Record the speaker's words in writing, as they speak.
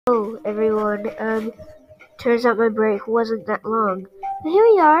Hello everyone, turns out my break wasn't that long. But here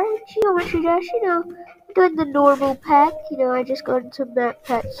we are, Geometry Dash, doing the normal pack. I just got into map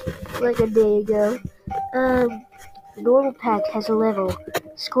packs like a day ago. The normal pack has a level,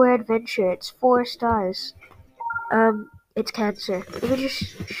 Square Adventure, it's 4 stars. It's Cancer. Let me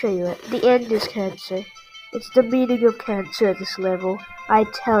just show you it. The end is Cancer. It's the meaning of Cancer at this level, I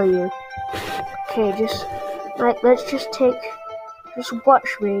tell you. Okay, let's just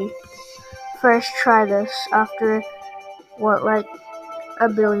watch me first try this after like a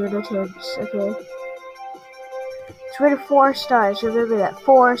billion attempts. Okay, it's rated 4 stars. Remember that,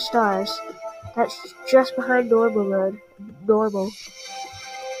 4 stars. That's just behind normal mode. Normal.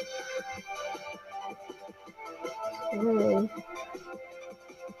 Okay.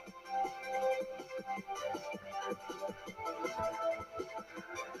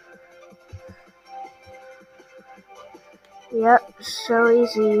 Yep, so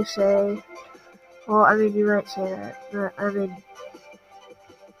easy, you say. Well, I mean, you might say that, but I mean,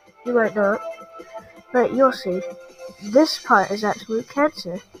 you might not. But you'll see. This part is absolute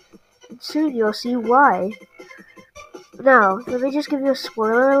cancer. And soon you'll see why. Now, let me just give you a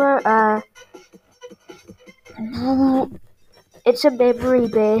spoiler alert. It's a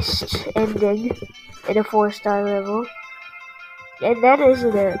memory-based ending in a 4-star level. And that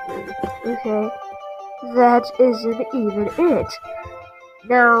isn't it. Okay? That isn't even it.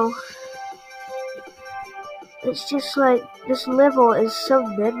 Now, it's just like, this level is so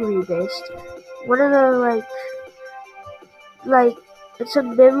memory-based. One of the, it's a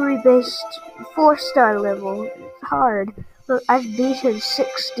memory-based 4-star level. It's hard. Look, I've beaten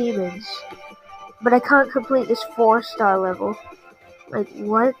 6 demons. But I can't complete this 4-star level. Like,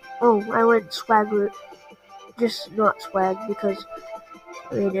 what? Oh, I went swag route. Just not swag, because,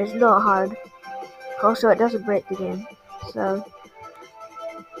 I mean, it's not hard. Also, it doesn't break the game. So,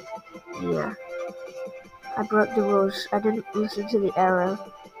 yeah. I broke the rules. I didn't listen to the arrow.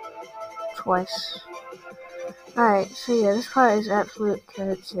 Twice. Alright, so yeah, this part is absolute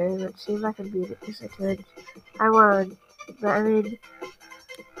cancer. Let's see if I can beat it this attempt. I won. But, I mean,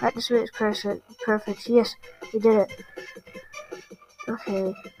 practice makes perfect. Yes, we did it.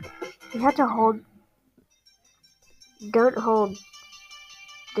 Okay. You have to hold. Don't hold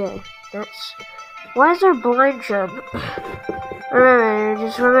there. That's. Why is there blind jump?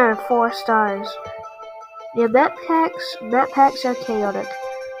 Remember, 4 stars. Yeah, map packs are chaotic.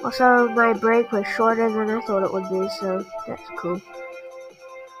 Also, my break was shorter than I thought it would be, so that's cool.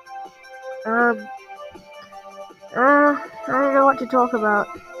 I don't know what to talk about.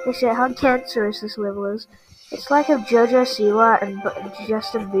 They say how cancerous this level is. It's like if JoJo Siwa and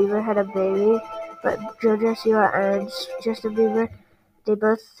Justin Bieber had a baby, but JoJo Siwa and Justin Bieber, they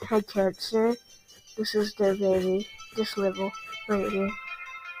both had cancer. This is their baby. This level, right here.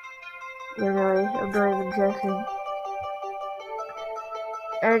 Literally, I'm not even joking.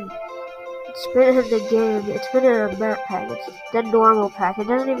 And it's been in the game. It's been in a map pack. It's the normal pack. It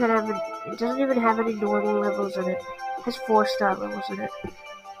doesn't even have any normal levels in it. It has 4-star levels in it.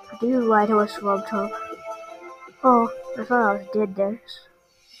 Do you lie to us, Rob Tom? Oh, I thought I was dead there.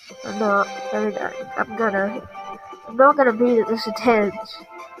 I'm not. I mean, I'm not gonna beat it this attempt.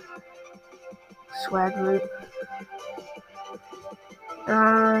 Swag route.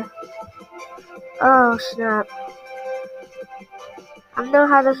 Oh snap. I don't know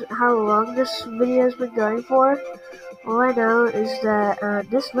how long this video has been going for. All I know is that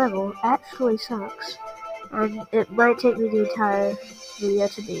this level actually sucks, and it might take me the entire video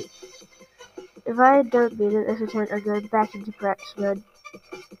to beat. If I don't beat it this attempt, I'm going back into practice mode.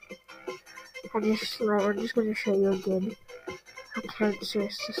 I'm just gonna show you again how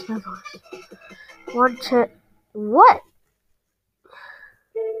cancerous this level is. What?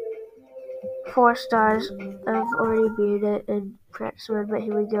 4 stars. I've already beat it in practice mode, but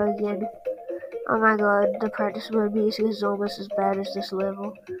here we go again. Oh my god, the practice mode music is almost as bad as this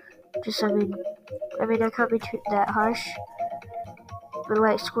level. I mean, I can't be that harsh. But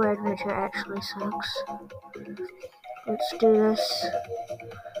like, Square Adventure actually sucks. Let's do this.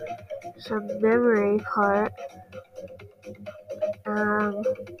 Some memory part.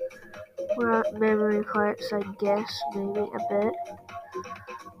 We're at memory parts, I guess, maybe a bit.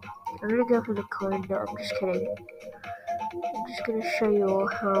 I'm gonna go for the coin. No, I'm just kidding. I'm just gonna show you all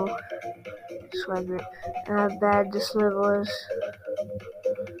how bad this level is.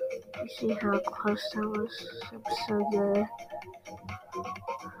 You see how close that was? I'm so good.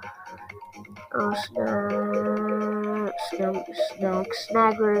 Oh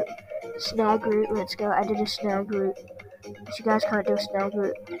snag route. Snag route, let's go. I did a snag route. But you guys can't do a snag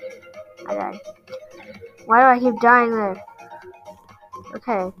route. I died. Why do I keep dying there?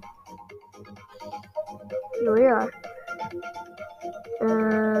 Okay. Here we are.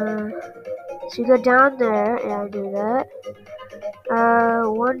 So you go down there, and I do that.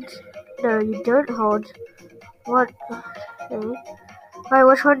 No, you don't hold. What? Okay. Alright,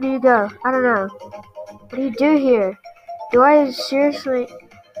 which one do you go? I don't know. What do you do here? Do I seriously?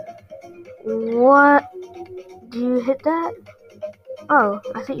 What? Do you hit that? Oh,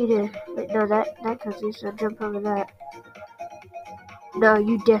 I think you did. Wait, no, that counts. You should jump over that. No,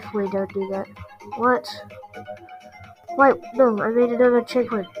 you definitely don't do that. What? Wait, no, I made another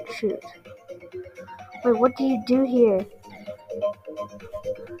checkpoint. Shoot. Wait, what do you do here?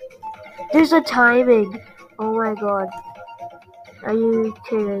 There's a timing. Oh my god. Are you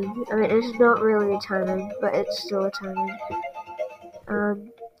kidding? I mean, it's not really a timing, but it's still a timing.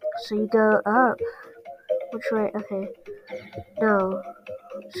 So you go up. Which way? Okay. No.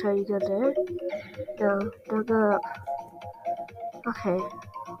 So you go there? No, don't go up. Okay.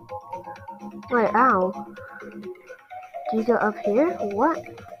 Wait, ow. Do you go up here? What?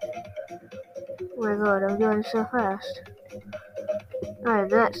 Oh my god, I'm going so fast. Alright,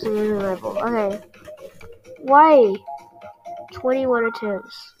 that's the end of the level. Okay. Why? 21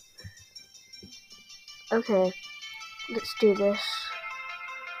 attempts. Okay. Let's do this.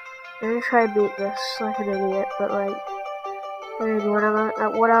 I'm gonna try and beat this like an idiot, but like, I mean,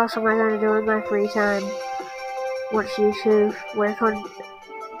 what else am I gonna do in my free time? Watch YouTube, work on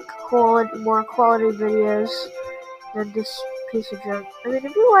more quality videos than this piece of junk. I mean,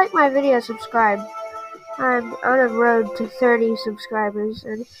 if you like my video, subscribe. I'm on a road to 30 subscribers,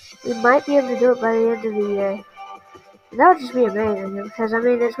 and we might be able to do it by the end of the year. And that would just be amazing, because I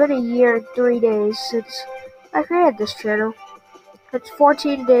mean, it's been a year and 3 days since I created this channel. It's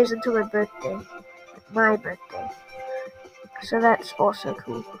 14 days until my birthday. My birthday. So that's also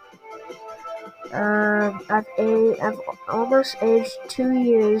cool. I've almost aged 2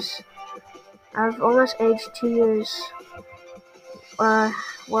 years. I've almost aged 2 years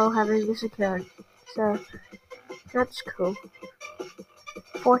while having this account. So that's cool.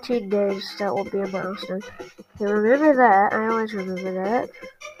 14 days, that will be a milestone. Okay, remember that. I always remember that.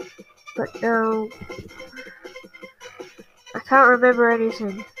 But no, I can't remember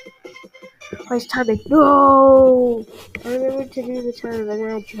anything. Where's timing? No! I remembered to do the time and then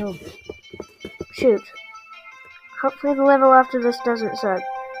I jumped. Shoot. Hopefully the level after this doesn't suck.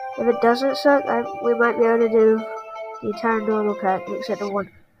 If it doesn't suck, we might be able to do the entire normal pack except the one.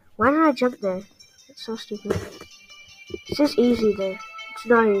 Why did I jump there? It's so stupid. It's just easy there. It's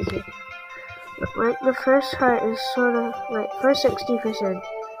not easy. Like, the first part is sort of, like, first 60%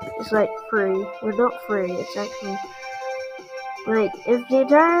 is, like, free. Well, not free, it's actually, like, if the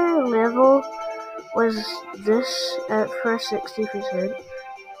entire level was this at first 60%,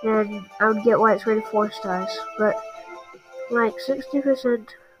 then I would get why it's rated 4 stars. But, like,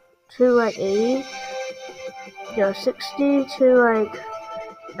 60% to, like, 80, 60 to, like,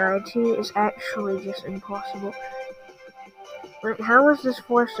 90 is actually just impossible. Like, how is this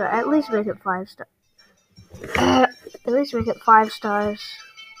 4 star? At least make it 5 stars. At least make it 5 stars.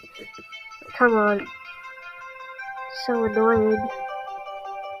 Come on. So annoying.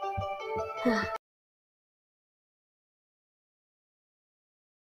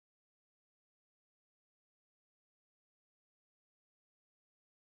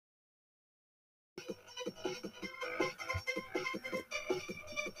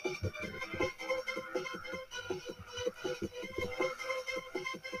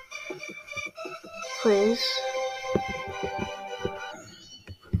 Please.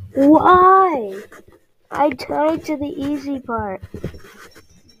 Why? I tried to the easy part.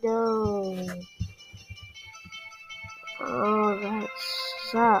 No. Oh, that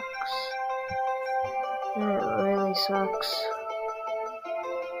sucks. That really sucks.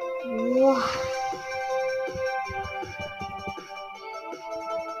 What?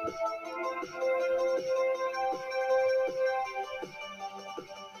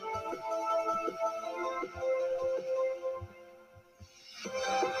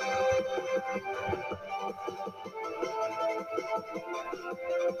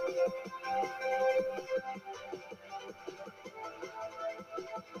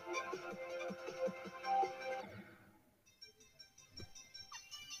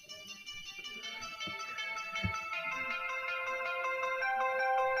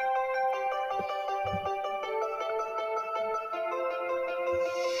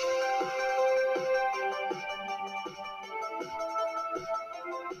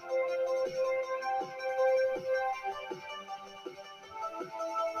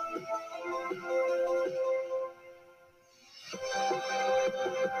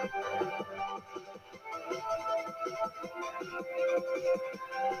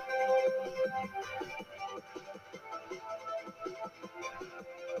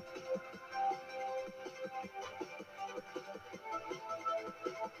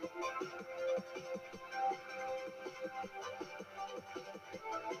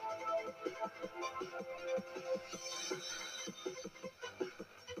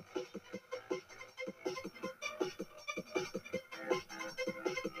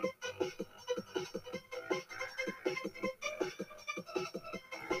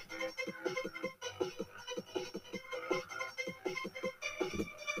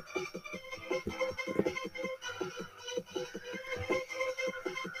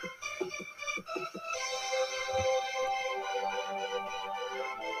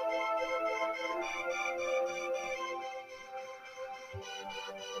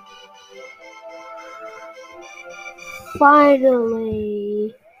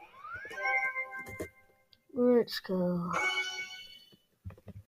 Finally! Let's go.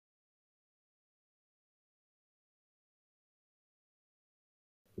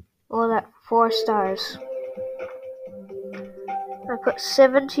 All that 4 stars. I put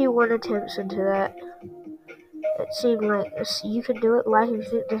 71 attempts into that. It seemed like this, you can do it. Like if you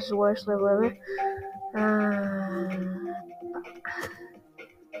think this is the worst level ever.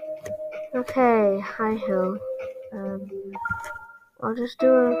 Okay, high hill. I'll just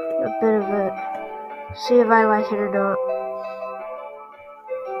do a bit of it. See if I like it or not.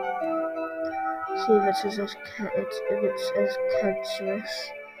 See if it's as cancerous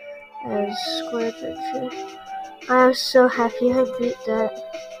as Square Adventure. I am so happy I beat that.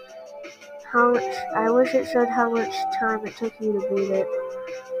 I wish it showed how much time it took you to beat it.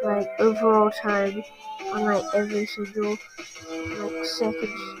 Like overall time on like every single like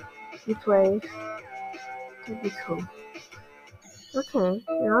second you played. That'd be cool. Okay,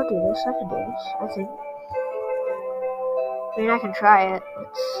 yeah, I'll do this. I can do this, I think. I mean, I can try it.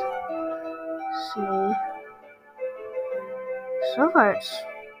 Let's see. So far it's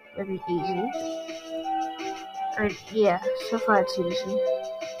maybe easy. Yeah, so far it's easy.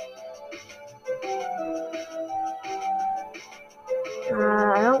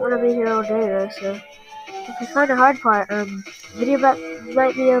 I don't want to be here all day though, so if you find a hard part, video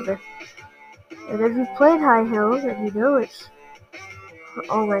might be over. And if you've played High Hill, then you know it's...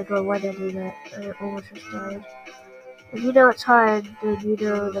 Oh my god, why did I do that? I almost just died. If you know it's hard, then you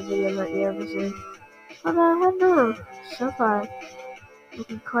know the video might be over soon. But I don't know. So far,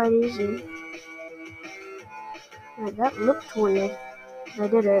 looking quite easy. Right, that looked weird. I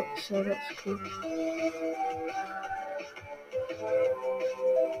did it, so that's cool.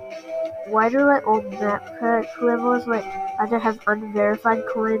 Why do like old map pack levels like either have unverified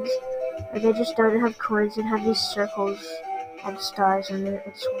coins or they just don't have coins and have these circles and stars in it?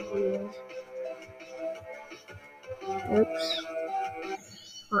 It's weird. Oops.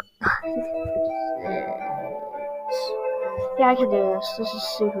 Yeah, I can do this. This is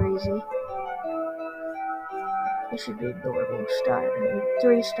super easy. This should be normal star.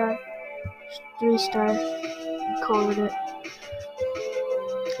 3 star. 3 star. I'm calling it.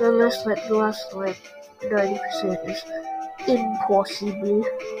 Unless like the last like 90% is impossible.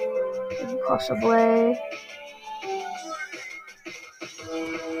 Impossible.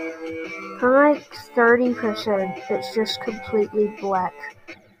 For like 30%, it's just completely black.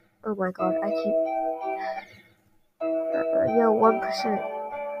 Oh my god, I keep... Yo, 1%.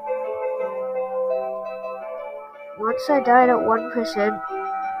 Once I died at 1%,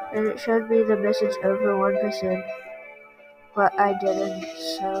 and it showed me the message over 1%, but I didn't,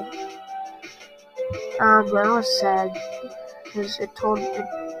 so... I was sad, because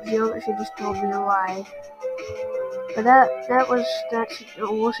Geometry just told me a lie. But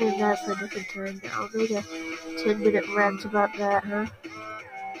we'll save that for a different time. I'll make a 10-minute rant about that, huh?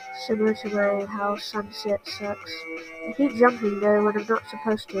 Similar to how sunset sucks. I keep jumping though when I'm not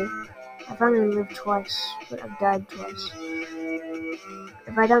supposed to. I've only lived twice, but I've died twice.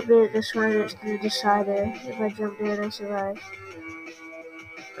 If I don't beat it this one, it's the decider. If I jump in, I survive.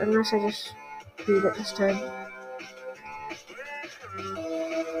 Unless I just beat it this time.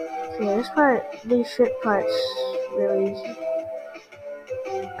 Okay, these ship parts, really easy.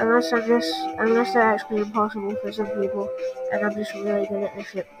 Unless they're actually impossible for some people, and I'm just really good at the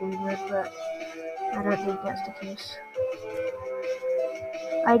ship game, but I don't think that's the case.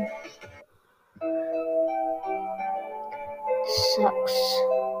 Sucks.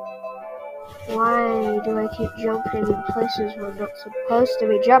 Why do I keep jumping in places where I'm not supposed to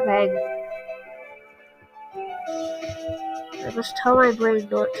be jumping? I must tell my brain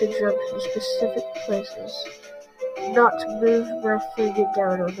not to jump in specific places, not to move my finger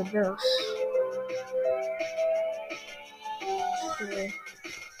down on the mouse.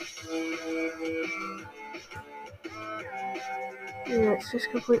 Yeah, it's just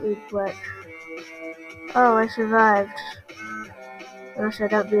completely black. Oh, I survived. Unless I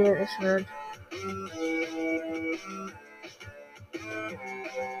don't beat it this round.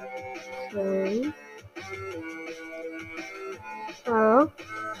 Okay. Oh.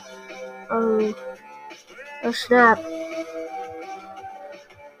 Oh snap.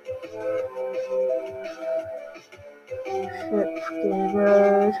 Ship game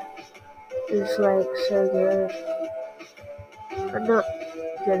mode is like so good. I'm not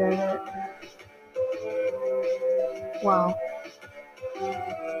good at it. Wow.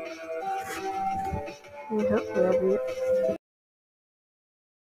 I hope I beat it.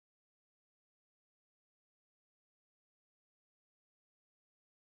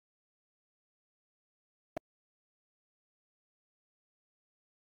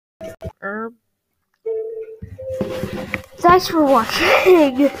 Um, thanks for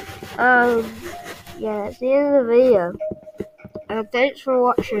watching. Yeah, that's the end of the video. Thanks for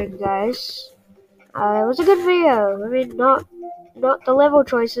watching, guys. It was a good video. I mean, not the level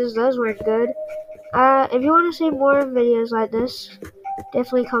choices; those weren't good. If you want to see more videos like this,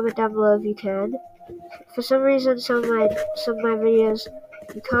 definitely comment down below if you can. For some reason, some of my videos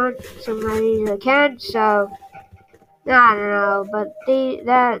you can't, some of my videos I can. So I don't know, but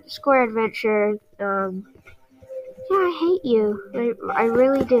that Square Adventure, yeah, I hate you. I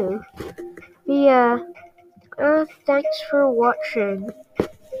really do. But yeah, thanks for watching,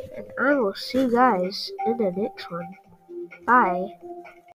 and I will see you guys in the next one. Bye.